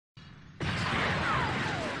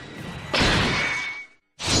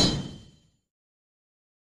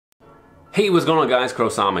Hey, what's going on guys?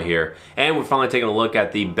 Kurosama here, and we're finally taking a look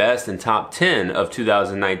at the best and top 10 of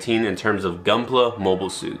 2019 in terms of Gunpla mobile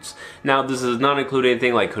suits. Now, this does not include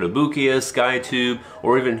anything like Kotobukiya, Skytube,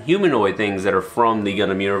 or even humanoid things that are from the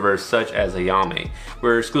Gundam universe, such as Ayame.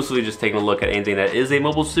 We're exclusively just taking a look at anything that is a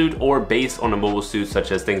mobile suit or based on a mobile suit,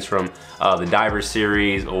 such as things from the Diver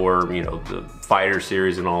series or, the Fighter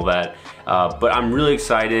series and all that. But I'm really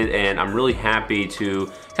excited and I'm really happy to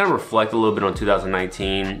kind of reflect a little bit on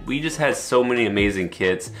 2019. We just had so many amazing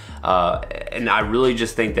kits, and I really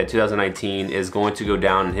just think that 2019 is going to go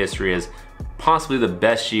down in history as possibly the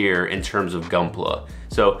best year in terms of Gunpla.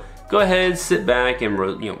 So go ahead, sit back and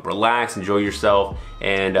relax, enjoy yourself,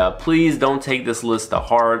 and please don't take this list to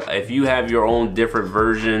heart. If you have your own different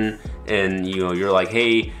version and you're like,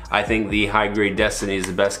 hey, I think the high grade Destiny is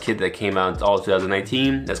the best kit that came out in all of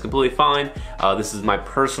 2019, that's completely fine. This is my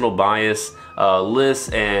personal bias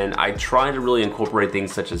list, and I try to really incorporate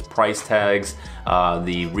things such as price tags,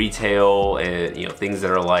 the retail, and things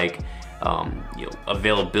that are like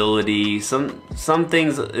availability. Some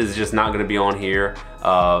things is just not going to be on here.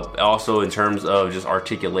 Also in terms of just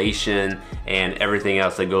articulation and everything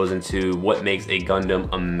else that goes into what makes a Gundam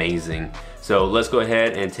amazing. So let's go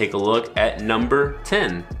ahead and take a look at number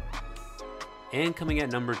 10. And coming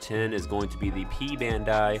at number 10 is going to be the P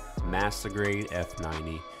Bandai Master Grade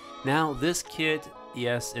F90. Now this kit,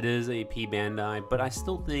 yes, it is a P Bandai, but I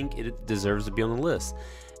still think it deserves to be on the list.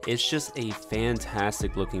 It's just a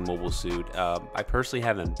fantastic looking mobile suit. I personally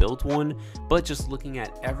haven't built one, but just looking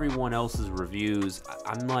at everyone else's reviews,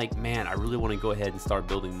 I'm like, man, I really want to go ahead and start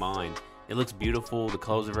building mine. It looks beautiful, the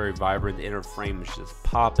colors are very vibrant, the inner frame is just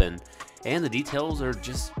popping, and the details are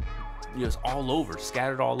just all over,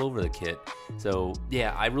 scattered all over the kit. So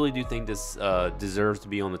yeah, I really do think this deserves to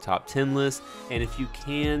be on the top 10 list, and if you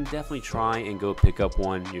can, definitely try and go pick up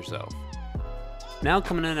one yourself. Now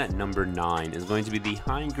coming in at number 9 is going to be the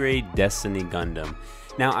high grade Destiny Gundam.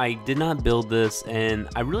 Now I did not build this, and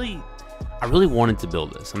I really wanted to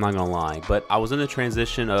build this, I'm not gonna lie, but I was in the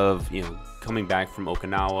transition of coming back from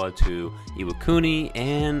Okinawa to Iwakuni,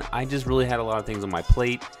 and I just really had a lot of things on my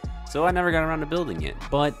plate, so I never got around to building it.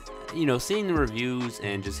 But seeing the reviews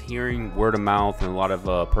and just hearing word of mouth and a lot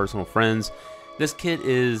of personal friends, this kit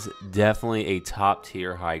is definitely a top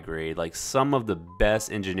tier high grade, like some of the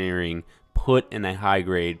best engineering put in a high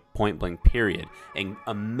grade point blank period, and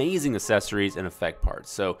amazing accessories and effect parts.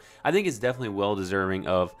 So I think it's definitely well deserving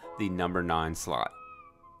of the number 9 slot.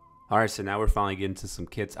 Alright, so now we're finally getting to some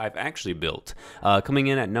kits I've actually built. Coming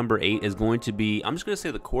in at number 8 is going to be, I'm just going to say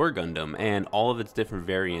the Core Gundam and all of its different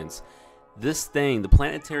variants. This thing, the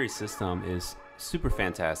planetary system, is super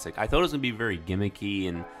fantastic. I thought it was going to be very gimmicky,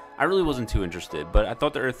 and I really wasn't too interested, but I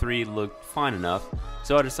thought the Earth 3 looked fine enough,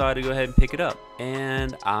 so I decided to go ahead and pick it up,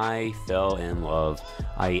 and I fell in love.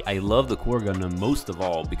 I love the Core Gundam most of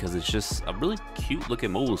all because it's just a really cute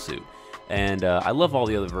looking mobile suit, and I love all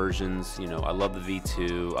the other versions. I love the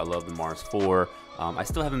V2, I love the Mars 4. I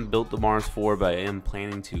still haven't built the Mars 4, but I am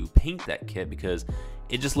planning to paint that kit because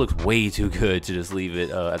it just looks way too good to just leave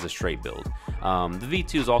it as a straight build. The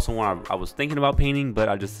V2 is also one I was thinking about painting, but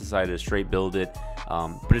I just decided to straight build it.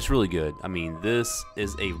 But it's really good. I mean, this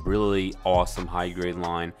is a really awesome high grade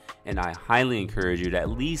line, and I highly encourage you to at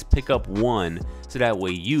least pick up one so that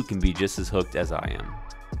way you can be just as hooked as I am.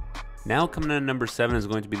 Now coming in at number 7 is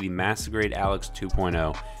going to be the Master Grade Alex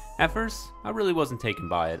 2.0. At first, I really wasn't taken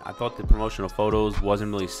by it. I thought the promotional photos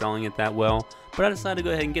wasn't really selling it that well, but I decided to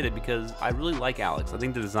go ahead and get it because I really like Alex. I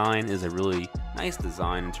think the design is a really nice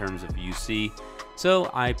design in terms of UC.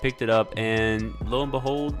 So I picked it up, and lo and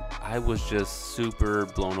behold, I was just super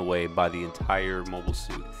blown away by the entire mobile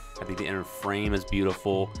suit. I think the inner frame is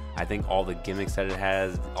beautiful. I think all the gimmicks that it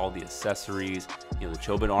has, all the accessories, the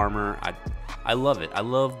Chobit armor, I love it. I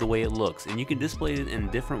love the way it looks, and you can display it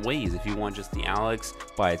in different ways if you want just the Alex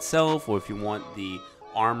by itself, or if you want the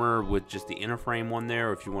armor with just the inner frame on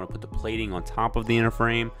there, or if you want to put the plating on top of the inner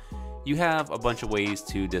frame. You have a bunch of ways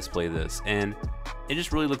to display this, and it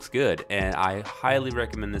just really looks good, and I highly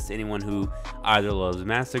recommend this to anyone who either loves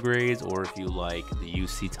Master Grades, or if you like the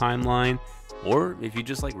UC timeline, or if you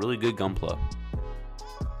just like really good Gunpla.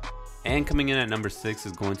 And coming in at number 6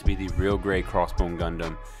 is going to be the Real Grade Crossbone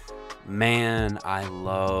Gundam. Man, I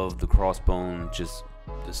love the Crossbone, just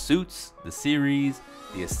the suits, the series,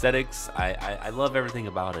 the aesthetics. I love everything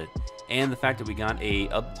about it, and the fact that we got a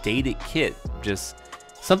updated kit, just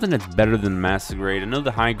something that's better than the Master Grade. I know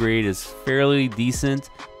the high grade is fairly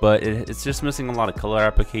decent, but it's just missing a lot of color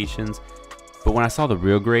applications. But when I saw the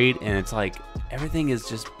Real Grade, and it's like everything is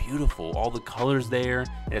just beautiful, all the colors there,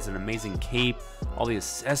 it has an amazing cape, all the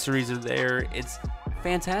accessories are there, it's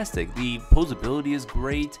fantastic. The posability is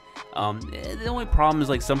great. The only problem is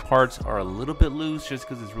like some parts are a little bit loose just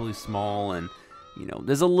because it's really small, and you know,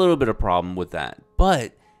 there's a little bit of problem with that.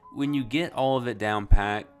 But when you get all of it down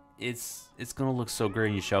pat, it's gonna look so great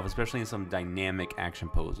on your shelf, especially in some dynamic action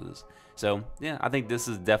poses. So yeah, I think this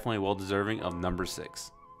is definitely well deserving of number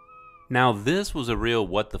 6. Now this was a real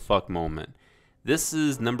what the fuck moment. This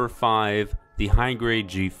is number 5, the high grade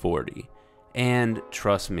G40. And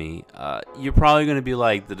trust me, you're probably going to be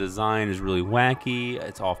like, the design is really wacky,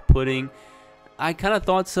 it's off-putting. I kind of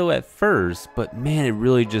thought so at first, but man, it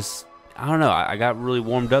really just, I don't know, I got really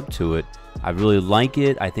warmed up to it. I really like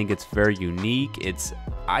it. I think it's very unique.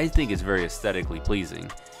 I think it's very aesthetically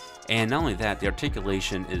pleasing. And not only that, the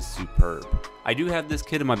articulation is superb. I do have this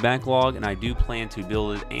kit in my backlog, and I do plan to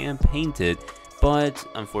build it and paint it. But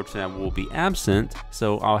unfortunately I will be absent,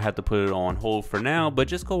 so I'll have to put it on hold for now, but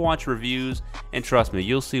just go watch reviews and trust me,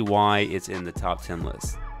 you'll see why it's in the top 10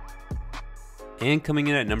 list. And coming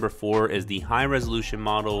in at number 4 is the high resolution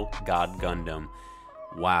model God Gundam.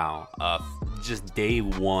 Wow, just day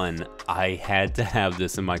one I had to have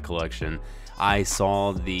this in my collection. I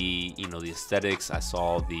saw the, the aesthetics, I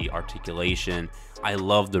saw the articulation. I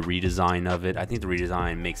love the redesign of it. I think the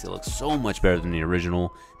redesign makes it look so much better than the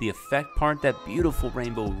original. The effect part, that beautiful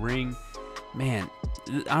rainbow ring, man,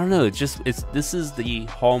 I don't know. This is the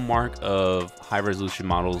hallmark of high resolution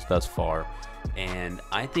models thus far, and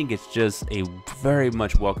I think it's just a very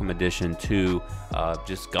much welcome addition to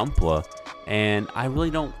just Gunpla. And I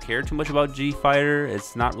really don't care too much about G Fighter.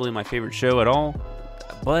 It's not really my favorite show at all,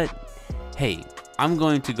 but hey, I'm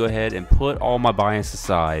going to go ahead and put all my bias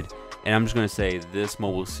aside, and I'm just going to say this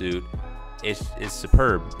mobile suit is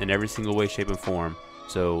superb in every single way, shape, and form.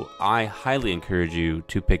 So I highly encourage you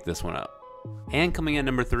to pick this one up. And coming at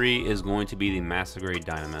number 3 is going to be the Master Grade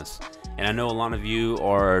Dynamis. And I know a lot of you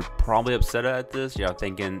are probably upset at this. You're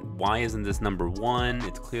thinking, why isn't this number 1?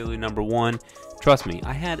 It's clearly number 1. Trust me,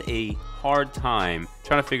 I had a hard time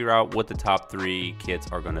trying to figure out what the top 3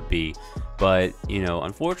 kits are going to be. But,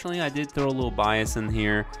 unfortunately, I did throw a little bias in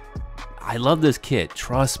here. I love this kit.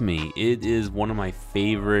 Trust me, it is one of my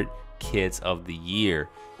favorite kits of the year.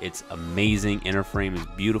 It's amazing. Inner frame is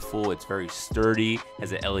beautiful. It's very sturdy.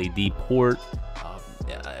 Has an LED port.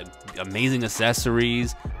 Amazing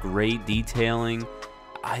accessories. Great detailing.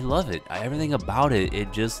 I love it. Everything about it,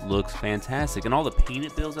 it just looks fantastic. And all the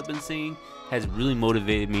painted builds I've been seeing has really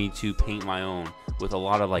motivated me to paint my own with a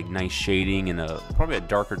lot of like nice shading and probably a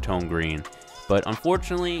darker tone green. But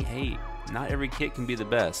unfortunately, hey, not every kit can be the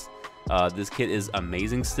best. This kit is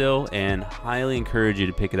amazing still, and highly encourage you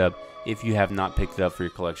to pick it up if you have not picked it up for your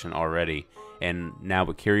collection already. And now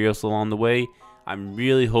with Curios along the way, I'm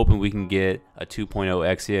really hoping we can get a 2.0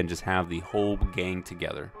 Exia and just have the whole gang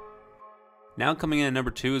together. Now coming in at number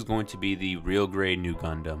 2 is going to be the Real Grade New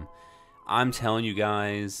Gundam. I'm telling you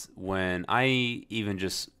guys, when I even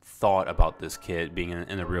just thought about this kit being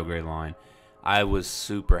in the Real Grade line, I was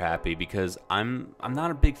super happy because I'm not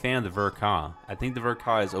a big fan of the Verka. I think the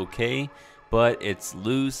Verka is okay, but it's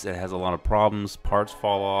loose, it has a lot of problems, parts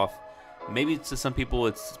fall off. Maybe to some people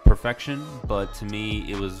it's perfection, but to me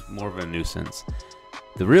it was more of a nuisance.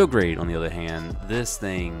 The Real Grade, on the other hand, this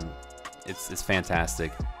thing, it's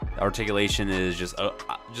fantastic. The articulation is just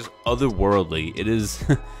otherworldly. It is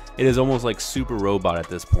it is almost like Super Robot at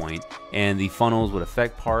this point, and the funnels with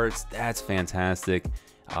effect parts, that's fantastic.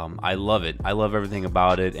 I love it. I love everything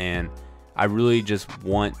about it, and I really just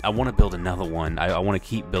want to build another one. I want to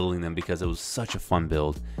keep building them because it was such a fun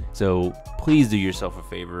build. So please do yourself a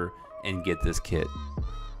favor and get this kit.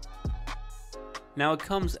 Now it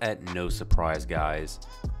comes at no surprise, guys.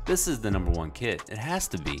 This is the #1 kit. It has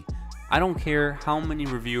to be. I don't care how many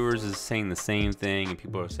reviewers is saying the same thing and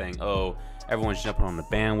people are saying, oh, everyone's jumping on the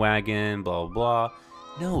bandwagon, blah, blah, blah.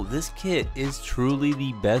 No, this kit is truly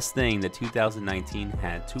the best thing that 2019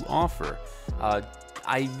 had to offer.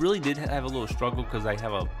 I really did have a little struggle because I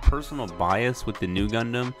have a personal bias with the new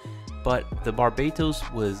Gundam, but the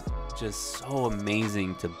Barbatos was just so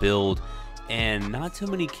amazing to build, and not too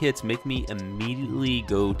many kits make me immediately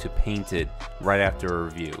go to paint it right after a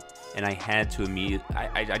review. And I had to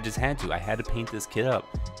I just had to paint this kit up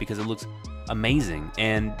because it looks amazing.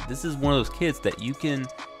 And this is one of those kits that you can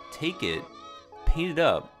take it, paint it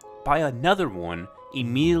up, buy another one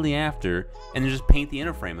immediately after, and then just paint the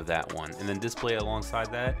inner frame of that one and then display it alongside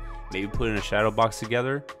that, maybe put it in a shadow box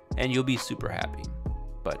together, and you'll be super happy.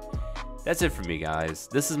 But that's it for me, guys.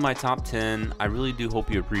 This is my top 10. I really do hope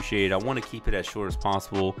you appreciate it. I want to keep it as short as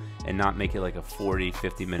possible and not make it like a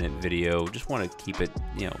 40-50 minute video. Just want to keep it,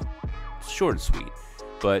 short and sweet.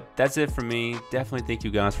 But that's it for me. Definitely thank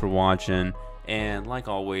you guys for watching. And like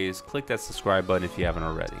always, click that subscribe button if you haven't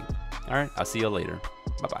already. All right, I'll see you later.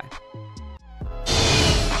 Bye-bye.